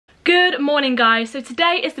Good morning guys. So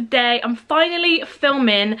today is the day I'm finally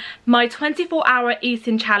filming my 24-hour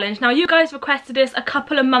eating challenge. Now you guys requested this a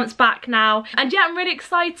couple of months back now, and yeah, I'm really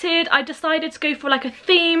excited. I decided to go for like a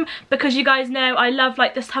theme because you guys know I love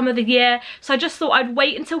like this time of the year, so I just thought I'd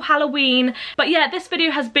wait until Halloween. But yeah, this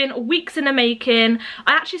video has been weeks in the making.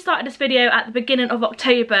 I actually started this video at the beginning of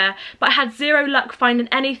October, but I had zero luck finding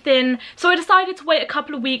anything, so I decided to wait a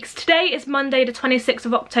couple of weeks. Today is Monday the 26th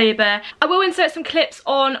of October. I will insert some clips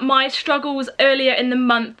on my struggles earlier in the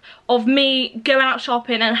month of me going out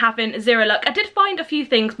shopping and having zero luck. I did find a few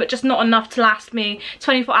things, but just not enough to last me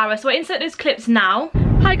 24 hours, so I insert those clips now.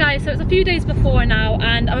 Hi guys, so it's a few days before now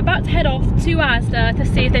and I'm about to head off to Asda to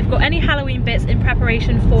see if they've got any Halloween bits in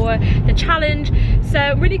preparation for the challenge. So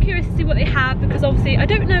I'm really curious to see what they have, because obviously I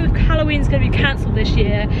don't know if Halloween's going to be cancelled this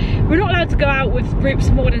year. We're not allowed to go out with groups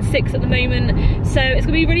of more than 6 at the moment, so it's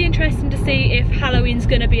going to be really interesting to see if Halloween's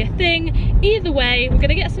going to be a thing. Either way, we're going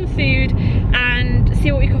to get some food and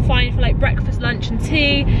see what we can find for like breakfast, lunch and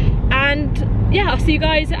tea, and yeah, I'll see you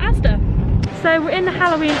guys at Asda. So we're in the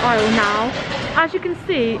Halloween aisle now. As you can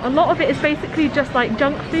see, a lot of it is basically just like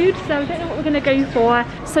junk food, so I don't know what we're going to go for.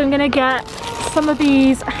 So I'm going to get some of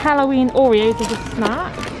these Halloween Oreos as a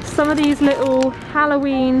snack, some of these little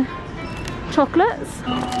Halloween chocolates.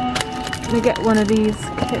 I'm going to get one of these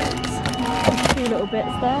kits, a few little bits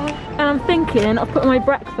there. And I'm thinking of putting my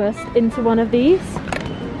breakfast into one of these.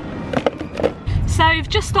 So we've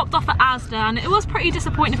just stopped off at Asda and it was pretty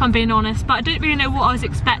disappointing if I'm being honest, but I didn't really know what I was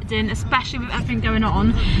expecting, especially with everything going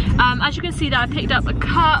on. As you can see there, I picked up a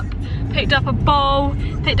cup, picked up a bowl,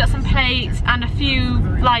 picked up some plates and a few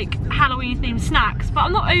like Halloween themed snacks, but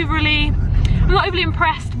I'm not overly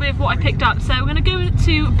impressed with what I picked up. So we're gonna go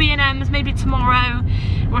to B&M's maybe tomorrow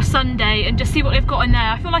or Sunday and just see what they've got in there.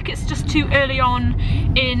 I feel like it's just too early on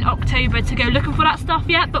in October to go looking for that stuff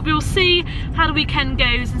yet, but we'll see how the weekend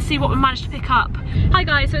goes and see what we managed to pick up. Hi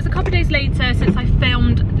guys, so it's a couple of days later since I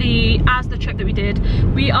filmed the Asda trip that we did.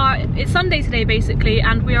 It's Sunday today basically,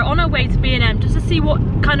 and we are on our way to B&M just to see what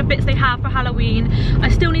kind of bits they have for Halloween. I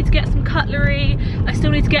still need to get some cutlery, I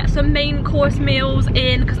still need to get some main course meals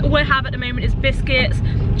in, because all I have at the moment is biscuits,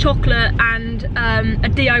 chocolate and a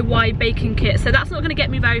DIY baking kit, so that's not going to get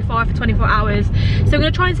me very far for 24 hours. So I'm going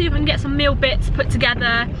to try and see if I can get some meal bits put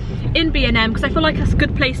together in B&M, because I feel like that's a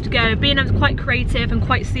good place to go. B&M's quite creative and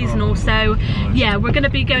quite seasonal, so yeah, we're going to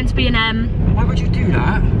be going to B&M. Why would you do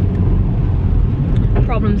that?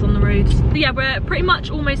 Problems on the roads. But yeah, we're pretty much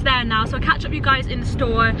almost there now, so I'll catch up with you guys in the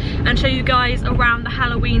store and show you guys around the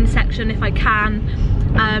Halloween section if I can.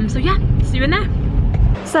 So yeah, see you in there.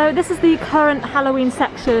 So this is the current Halloween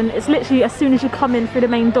section. It's literally as soon as you come in through the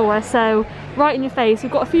main door, so right in your face.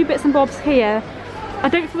 We've got a few bits and bobs here. I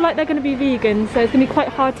don't feel like they're going to be vegan, so it's going to be quite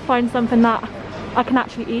hard to find something that I can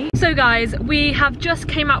actually eat. So guys, we have just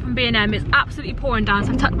came out from B&M. It's absolutely pouring down,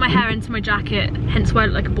 so I've tucked my hair into my jacket, hence why I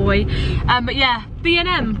look like a boy. But yeah,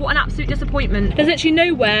 B&M, what an absolute disappointment. There's literally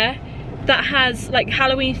nowhere that has like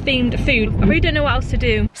Halloween themed food. I really don't know what else to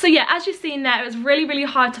do. So yeah, as you've seen there, it was really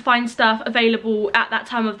hard to find stuff available at that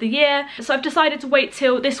time of the year, so I've decided to wait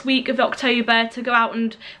till this week of October to go out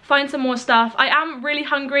and find some more stuff. I am really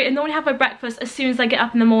hungry and normally have my breakfast as soon as I get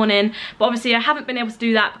up in the morning, but obviously I haven't been able to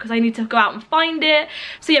do that because I need to go out and find it.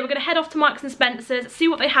 So yeah, we're gonna head off to Marks and Spencer's, see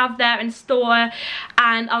what they have there in store,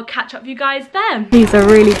 and I'll catch up with you guys there. These are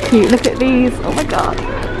really cute, look at these, oh my god.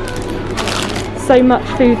 So much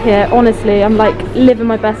food here, honestly, I'm like living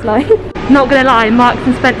my best life. Not gonna lie, Marks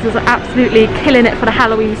and Spencer's are absolutely killing it for the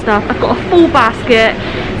Halloween stuff. I've got a full basket,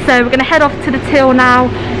 so we're gonna head off to the till now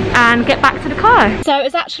and get back to the car. So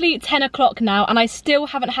it's actually 10 o'clock now and I still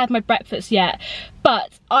haven't had my breakfast yet,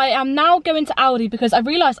 but I am now going to Aldi because I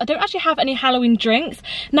realised I don't actually have any Halloween drinks.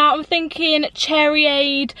 Now I'm thinking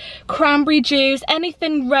cherryade, cranberry juice,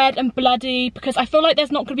 anything red and bloody, because I feel like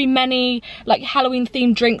there's not going to be many like Halloween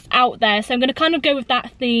themed drinks out there, so I'm going to kind of go with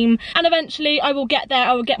that theme, and eventually I will get there.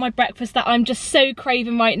 I will get my breakfast that I'm just so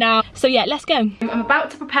craving right now. So yeah, let's go. I'm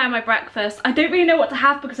about to prepare my breakfast. I don't really know what to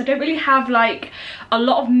have because I don't really have like a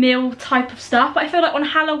lot of meal type of stuff, but I feel like on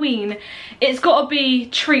Halloween it's got to be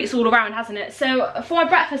treats all around, hasn't it? So for my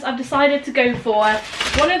breakfast I've decided to go for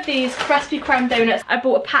one of these Krispy Kreme donuts. I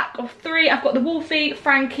bought a pack of 3. I've got the Wolfie,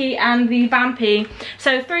 Frankie and the Vampy,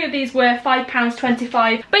 so 3 of these were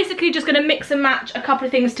 £5.25. Basically just going to mix and match a couple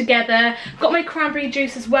of things together. Got my cranberry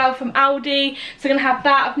juice as well from Aldi, so I'm going to have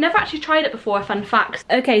that. I've never actually tried it before, fun fact.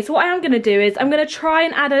 Okay, so what I am going to do is I'm going to try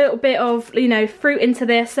and add a little bit of, you know, fruit into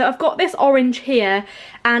this. So I've got this orange here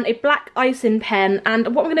and a black icing pen,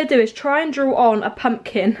 and what I'm going to do is try and draw on a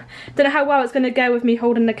pumpkin. Don't know how well it's going to go with me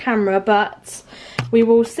holding the camera, but we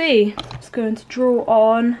will see. Just going to draw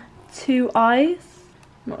on 2 eyes.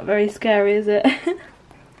 Not very scary, is it?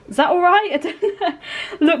 Is that alright? I don't know.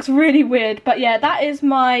 Looks really weird. But yeah, that is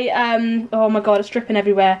my, oh my god, it's dripping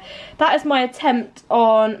everywhere. That is my attempt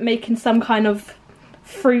on making some kind of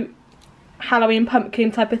fruit Halloween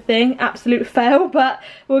pumpkin type of thing. Absolute fail, but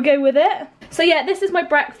we'll go with it. So yeah, this is my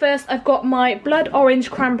breakfast. I've got my blood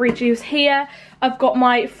orange cranberry juice here. I've got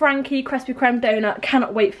my Frankie Krispy Kreme donut.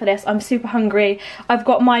 Cannot wait for this. I'm super hungry. I've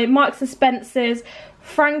got my Marks and Spencer's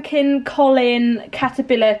Franken Colin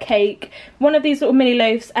caterpillar cake, one of these little mini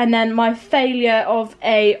loaves, and then my failure of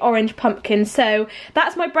a orange pumpkin. So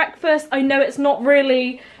that's my breakfast. I know it's not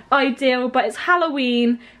really ideal, but it's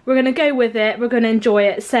Halloween. We're gonna go with it. We're gonna enjoy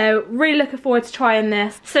it. So really looking forward to trying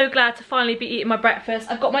this. So glad to finally be eating my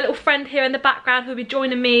breakfast. I've got my little friend here in the background who'll be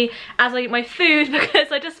joining me as I eat my food,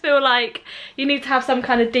 because I just feel like you need to have some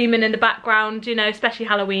kind of demon in the background, you know, especially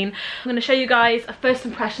Halloween. I'm gonna show you guys a first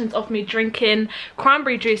impressions of me drinking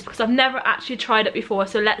cranberry juice, because I've never actually tried it before.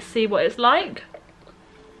 So let's see what it's like.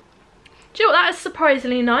 Do you know what, that is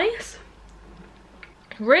surprisingly nice.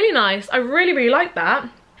 Really nice. I really like that.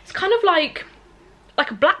 It's kind of like a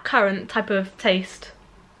blackcurrant type of taste.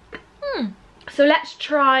 So let's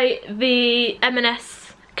try the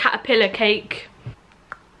M&S caterpillar cake.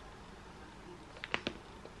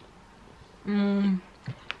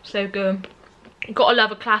 So good. Gotta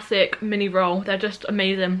love a classic mini roll. They're just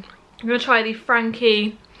amazing. I'm gonna try the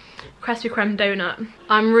Frankie Krispy Kreme donut.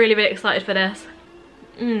 I'm really excited for this.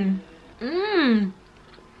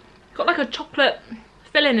 Got like a chocolate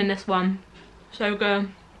filling in this one. So good.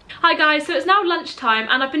 Hi guys, so it's now lunchtime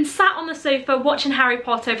and I've been sat on the sofa watching Harry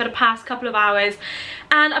Potter for the past couple of hours,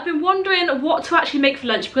 and I've been wondering what to actually make for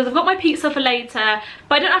lunch, because I've got my pizza for later,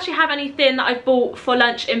 but I don't actually have anything that I've bought for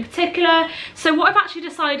lunch in particular. So what I've actually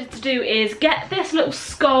decided to do is get this little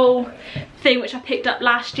skull thing which I picked up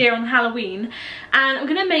last year on Halloween, and I'm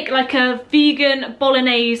gonna make like a vegan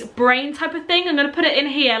Bolognaise brain type of thing. I'm gonna put it in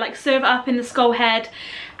here, like serve it up in the skull head,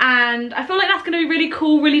 and I feel like that's gonna be really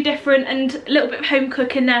cool, really different, and a little bit of home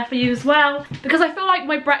cooking there for you as well, because I feel like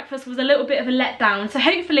my breakfast was a little bit of a letdown. So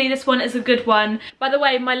hopefully this one is a good one. By the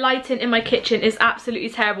way, my lighting in my kitchen is absolutely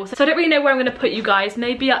terrible, so I don't really know where I'm gonna put you guys.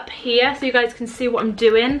 Maybe up here so you guys can see what I'm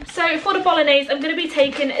doing. So for the Bolognaise, I'm gonna be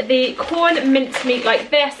taking the corn mincemeat like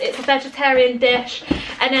this. It's a vegetarian dish,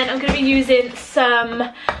 and then I'm gonna be using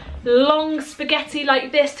some long spaghetti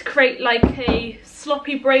like this to create like a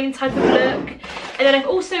sloppy brain type of look. And then I've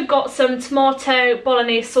also got some tomato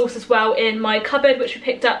bolognese sauce as well in my cupboard, which we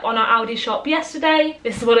picked up on our Aldi shop yesterday.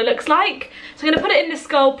 This is what it looks like. So I'm gonna put it in the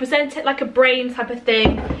skull, present it like a brain type of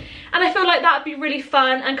thing, and I feel like that would be really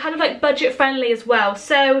fun and kind of like budget friendly as well.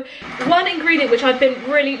 So one ingredient which I've been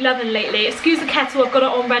really loving lately, excuse the kettle, I've got it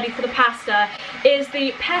on ready for the pasta, is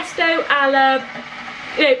the pesto alla,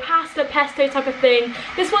 you know, pasta pesto type of thing.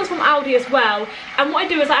 This one's from Aldi as well, and what I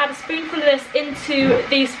do is I add a spoonful of this into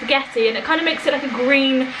the spaghetti, and it kind of makes it like a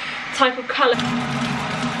green type of colour.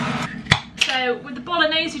 So with the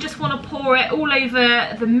Bolognese, you just want to pour it all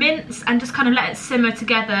over the mince and just kind of let it simmer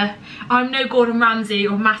together. I'm no Gordon Ramsay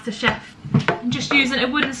or Master Chef. I'm just using a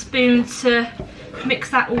wooden spoon to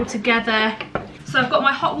mix that all together. So I've got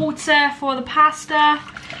my hot water for the pasta.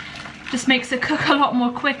 Just makes it cook a lot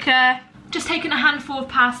more quicker. Just taking a handful of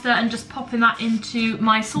pasta and just popping that into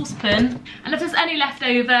my saucepan. And if there's any left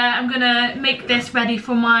over, I'm gonna make this ready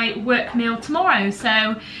for my work meal tomorrow.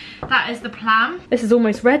 So that is the plan. This is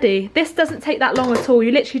almost ready. This doesn't take that long at all.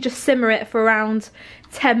 You literally just simmer it for around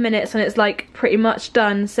 10 minutes and it's like pretty much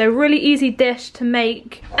done. So really easy dish to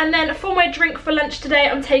make. And then for my drink for lunch today,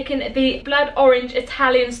 I'm taking the blood orange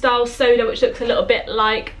Italian style soda, which looks a little bit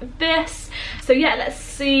like this. So yeah, let's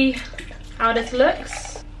see how this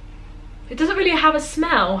looks. It doesn't really have a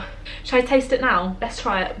smell. Should I taste it now? Let's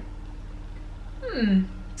try it.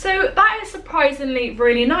 So that is surprisingly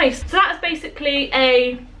really nice. So that is basically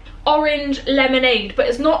a orange lemonade, but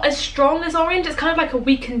it's not as strong as orange. It's kind of like a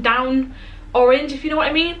weakened down orange, if you know what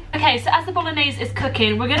I mean. Okay, so as the Bolognese is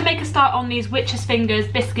cooking, we're gonna make a start on these Witch's Fingers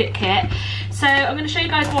biscuit kit. So I'm gonna show you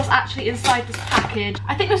guys what's actually inside this package.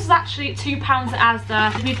 I think this is actually £2 at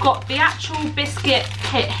Asda. We've got the actual biscuit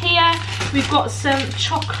kit here. We've got some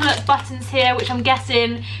chocolate buttons here, which I'm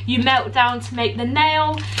guessing you melt down to make the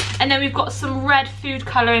nail. And then we've got some red food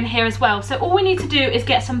colour in here as well. So all we need to do is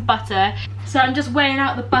get some butter. So I'm just weighing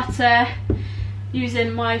out the butter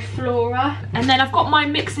using my Flora, and then I've got my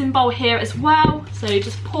mixing bowl here as well. So you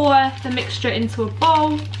just pour the mixture into a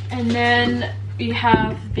bowl, and then we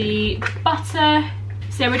have the butter.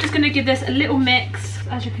 So we're just going to give this a little mix.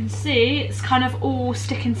 As you can see, it's kind of all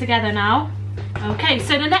sticking together now. Okay,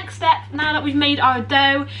 so the next step, now that we've made our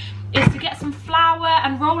dough, is to get some flour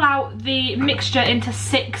and roll out the mixture into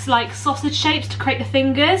 6 like sausage shapes to create the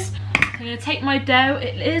fingers. So I'm going to take my dough.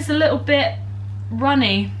 It is a little bit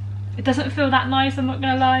runny. It doesn't feel that nice, I'm not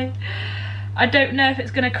going to lie. I don't know if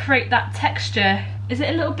it's going to create that texture. Is it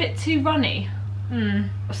a little bit too runny?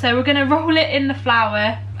 So we're going to roll it in the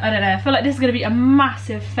flour. I don't know, I feel like this is going to be a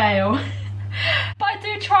massive fail. But I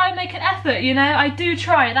do try and make an effort, you know, I do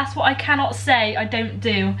try. That's what I cannot say I don't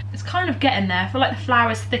do. It's kind of getting there. I feel like the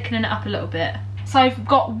flour is thickening it up a little bit. So I've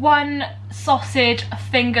got 1 sausage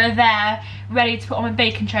finger there ready to put on my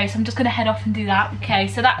baking tray, so I'm just going to head off and do that. Okay,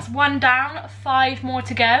 so that's 1 down, 5 more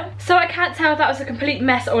to go. So I can't tell if that was a complete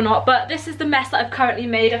mess or not, but this is the mess that I've currently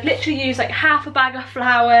made. I've literally used like half a bag of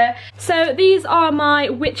flour. So these are my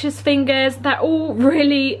witch's fingers. They're all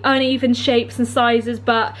really uneven shapes and sizes,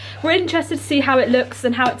 but we're interested to see how it looks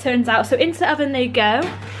and how it turns out. So into the oven they go.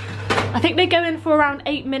 I think they go in for around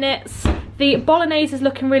 8 minutes. The Bolognaise is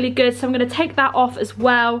looking really good, so I'm going to take that off as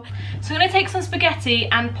well. So I'm going to take some spaghetti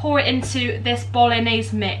and pour it into this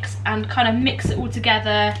Bolognaise mix and kind of mix it all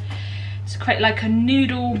together to create like a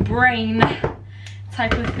noodle brain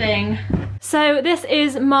type of thing. So this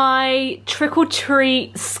is my trick or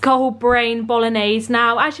treat skull brain Bolognaise.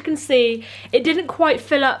 Now, as you can see, it didn't quite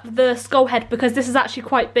fill up the skull head because this is actually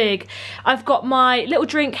quite big. I've got my little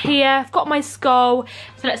drink here, I've got my skull.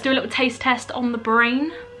 So let's do a little taste test on the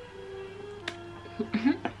brain.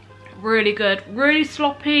 Really good, really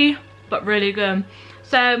sloppy, but really good.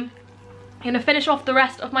 So I'm gonna finish off the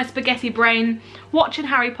rest of my spaghetti brain watching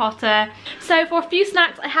Harry Potter. So for a few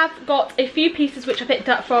snacks, I have got a few pieces which I picked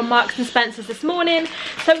up from Marks and Spencer's this morning.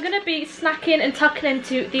 So I'm gonna be snacking and tucking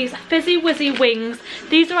into these fizzy wizzy wings.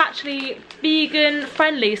 These are actually vegan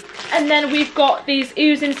friendly. And then we've got these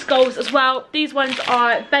oozing skulls as well. These ones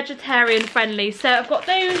are vegetarian friendly. So I've got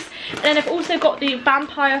those, and then I've also got the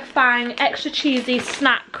Vampire Fang extra cheesy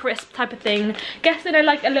snack crisp type of thing. Guessing they're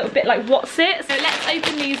like a little bit like what's it. So let's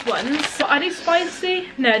open these ones. So are they spicy?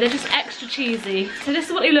 No, they're just extra cheesy. So this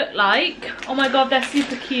is what they look like. Oh my god, they're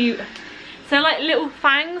super cute. So like little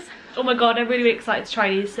fangs. Oh my god, I'm really, really excited to try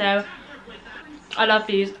these. So I love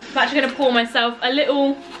these. I'm actually going to pour myself a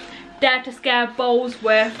little Dare to Scare bowls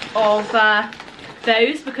worth of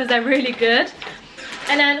those because they're really good.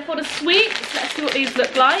 And then for the sweets, let's see what these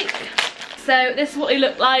look like. So this is what they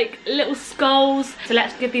look like, little skulls. So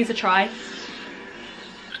let's give these a try.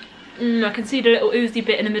 I can see the little oozy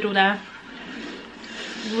bit in the middle there.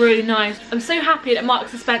 Really nice. I'm so happy that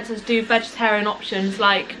Marks and Spencer's do vegetarian options,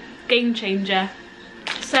 like game changer.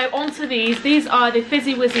 So onto these are the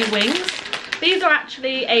Fizzy Wizzy wings. These are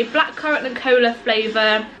actually a blackcurrant and cola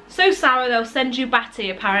flavour. So sour they'll send you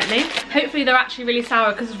batty apparently. Hopefully they're actually really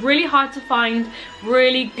sour because it's really hard to find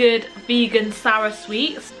really good vegan sour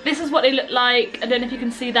sweets. This is what they look like. I don't know if you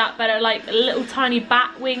can see that, but they're like little tiny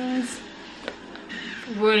bat wings.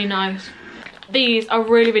 Really nice. These are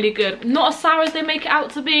really, really good. Not as sour as they make it out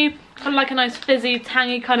to be. Kind of like a nice fizzy,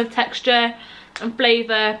 tangy kind of texture and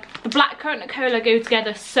flavour. The blackcurrant and cola go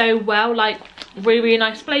together so well, like really, really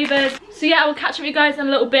nice flavours. So yeah, I will catch up with you guys in a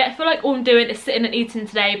little bit. I feel like all I'm doing is sitting and eating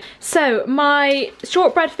today. So my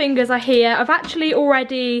shortbread fingers are here. I've actually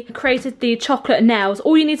already created the chocolate nails.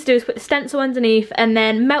 All you need to do is put the stencil underneath and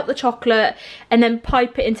then melt the chocolate and then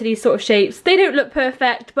pipe it into these sort of shapes. They don't look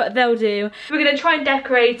perfect, but they'll do. We're going to try and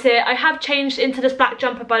decorate it. I have changed into this black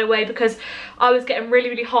jumper, by the way, because I was getting really,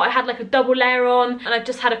 really hot. I had like a double layer on and I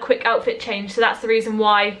just had a quick outfit change. So that's the reason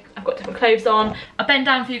why I've got different clothes on. I'll bend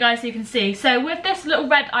down for you guys so you can see. So with this little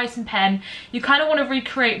red icing pen, you kind of want to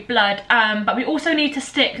recreate blood, but we also need to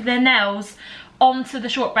stick the nails onto the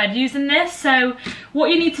shortbread using this. So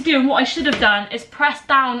what you need to do, and what I should have done, is press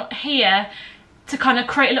down here to kind of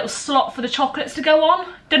create a little slot for the chocolates to go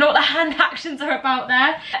on. Don't know what the hand actions are about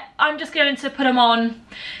there. I'm just going to put them on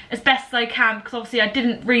as best as I can because obviously I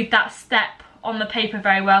didn't read that step on the paper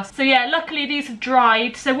very well. So yeah, luckily these have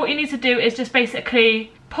dried. So what you need to do is just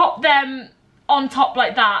basically pop them on top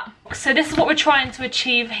like that. So this is what we're trying to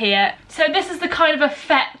achieve here. So this is the kind of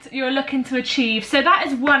effect you're looking to achieve. So that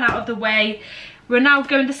is one out of the way. We're now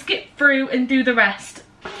going to skip through and do the rest.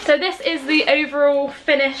 So this is the overall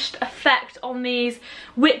finished effect on these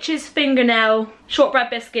witch's fingernail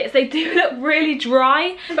shortbread biscuits. They do look really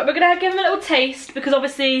dry, but we're gonna give them a little taste because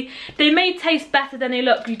obviously they may taste better than they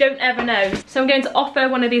look. You don't ever know. So I'm going to offer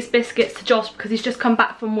one of these biscuits to Josh because he's just come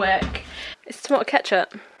back from work. It's tomato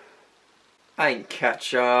ketchup. Ain't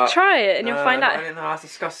ketchup. Try it and you'll find out. No, that's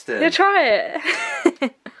disgusting. You'll try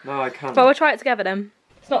it. No, I can't. But we'll try it together then.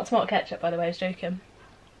 It's not tomato ketchup, by the way, I was joking.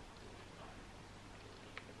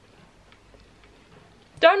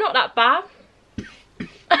 They're not that bad.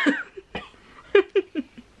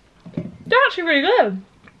 They're actually really good.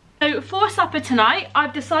 So for supper tonight,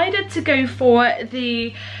 I've decided to go for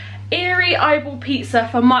the Erie eyeball pizza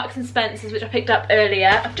from Marks and Spencer's, which I picked up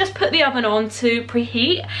earlier. I've just put the oven on to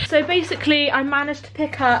preheat. So basically I managed to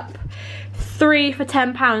pick up 3 for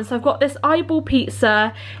 £10. So I've got this eyeball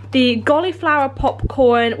pizza, the cauliflower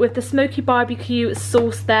popcorn with the smoky barbecue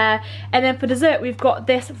sauce there, and then for dessert we've got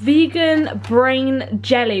this vegan brain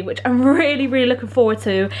jelly, which I'm really looking forward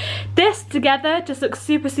to. This together just looks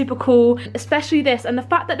super cool, especially this, and the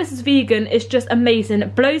fact that this is vegan is just amazing.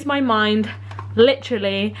 It blows my mind,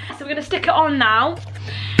 literally. So we're gonna stick it on now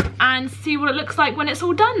and see what it looks like when it's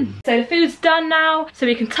all done. So the food's done now, so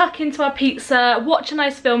we can tuck into our pizza, watch a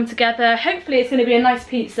nice film together. Hopefully it's gonna be a nice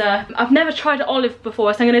pizza. I've never tried olive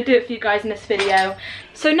before, so I'm gonna do it for you guys in this video.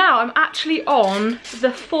 So now I'm actually on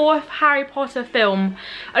the 4th Harry Potter film.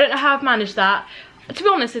 I don't know how I've managed that. To be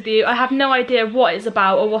honest with you, I have no idea what it's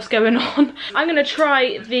about or what's going on. I'm gonna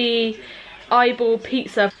try the eyeball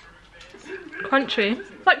pizza. Crunchy.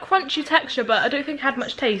 It's like crunchy texture, but I don't think it had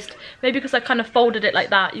much taste. Maybe because I kind of folded it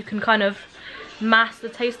like that, you can kind of mask the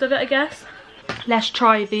taste of it, I guess. Let's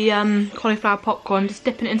try the cauliflower popcorn, just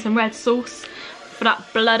dipping it in some red sauce for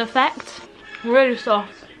that blood effect. Really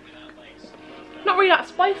soft. Not really that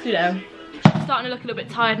spicy though. I'm starting to look a little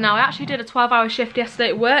bit tired now. I actually did a 12-hour shift yesterday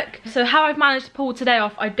at work, so how I've managed to pull today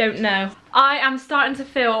off, I don't know. I am starting to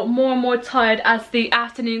feel more and more tired as the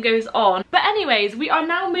afternoon goes on. But anyways, we are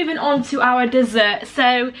now moving on to our dessert.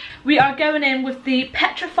 So we are going in with the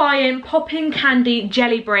petrifying popping candy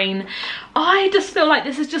jelly brain. I just feel like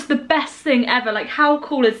this is just the best thing ever. Like, how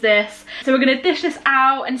cool is this? So we're gonna dish this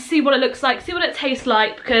out and see what it looks like, see what it tastes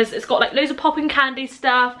like, because it's got like loads of popping candy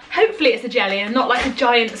stuff. Hopefully it's a jelly and not like a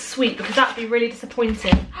giant sweet, because that'd be really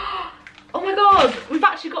disappointing. Oh my god, we've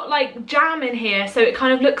actually got like jam in here, so it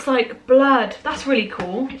kind of looks like blood. That's really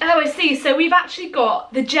cool. Oh, I see. So we've actually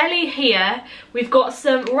got the jelly here. We've got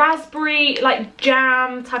some raspberry like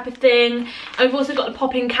jam type of thing. And we've also got the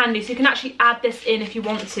popping candy, so you can actually add this in if you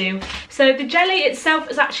want to. So the jelly itself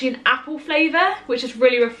is actually an apple flavour, which is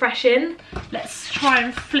really refreshing. Let's try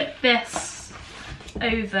and flip this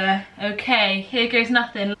over. Okay, here goes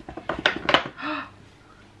nothing.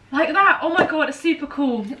 Like that. Oh my god, it's super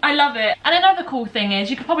cool. I love it. And another cool thing is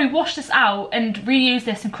you could probably wash this out and reuse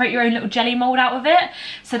this and create your own little jelly mold out of it.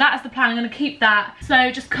 So that is the plan. I'm going to keep that.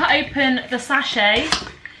 So just cut open the sachet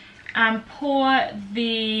and pour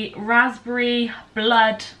the raspberry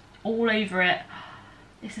blood all over it.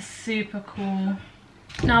 This is super cool.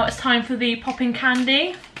 Now it's time for the popping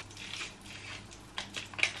candy.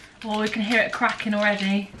 Oh, we can hear it cracking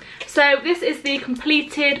already. So this is the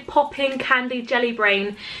completed popping candy jelly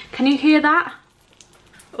brain. Can you hear that?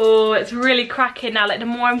 Oh, it's really cracking now. Like, the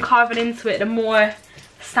more I'm carving into it, the more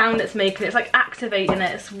sound it's making. It's like activating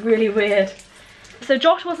it. It's really weird. So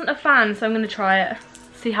Josh wasn't a fan, so I'm gonna try it.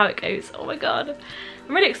 See how it goes. Oh my god.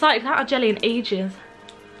 I'm really excited. I've not had jelly in ages.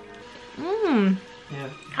 Mmm. Yeah.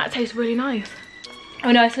 That tastes really nice.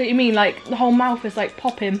 Oh no, I see what you mean. Like, the whole mouth is like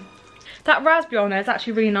popping. That raspberry on there is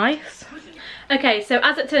actually really nice. Okay, so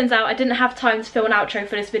as it turns out, I didn't have time to film an outro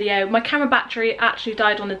for this video. My camera battery actually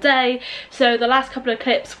died on the day, so the last couple of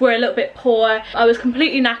clips were a little bit poor. I was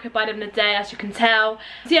completely knackered by the end of the day, as you can tell.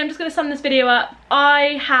 So yeah, I'm just going to sum this video up.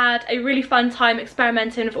 I had a really fun time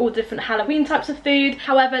experimenting with all different Halloween types of food.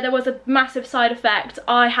 However, there was a massive side effect.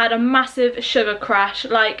 I had a massive sugar crash.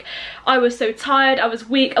 Like, I was so tired, I was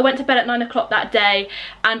weak. I went to bed at 9 o'clock that day,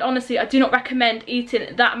 and honestly, I do not recommend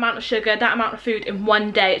eating that amount of sugar, that amount of food in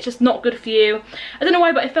one day. It's just not good for you. I don't know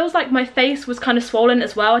why, but it feels like my face was kind of swollen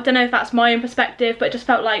as well. I don't know if that's my own perspective, but it just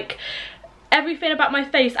felt like everything about my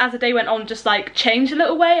face as the day went on just like changed a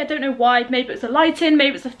little way. I don't know why. Maybe it's the lighting,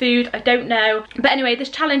 maybe it's the food, I don't know. But anyway, this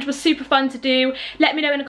challenge was super fun to do. Let me know in the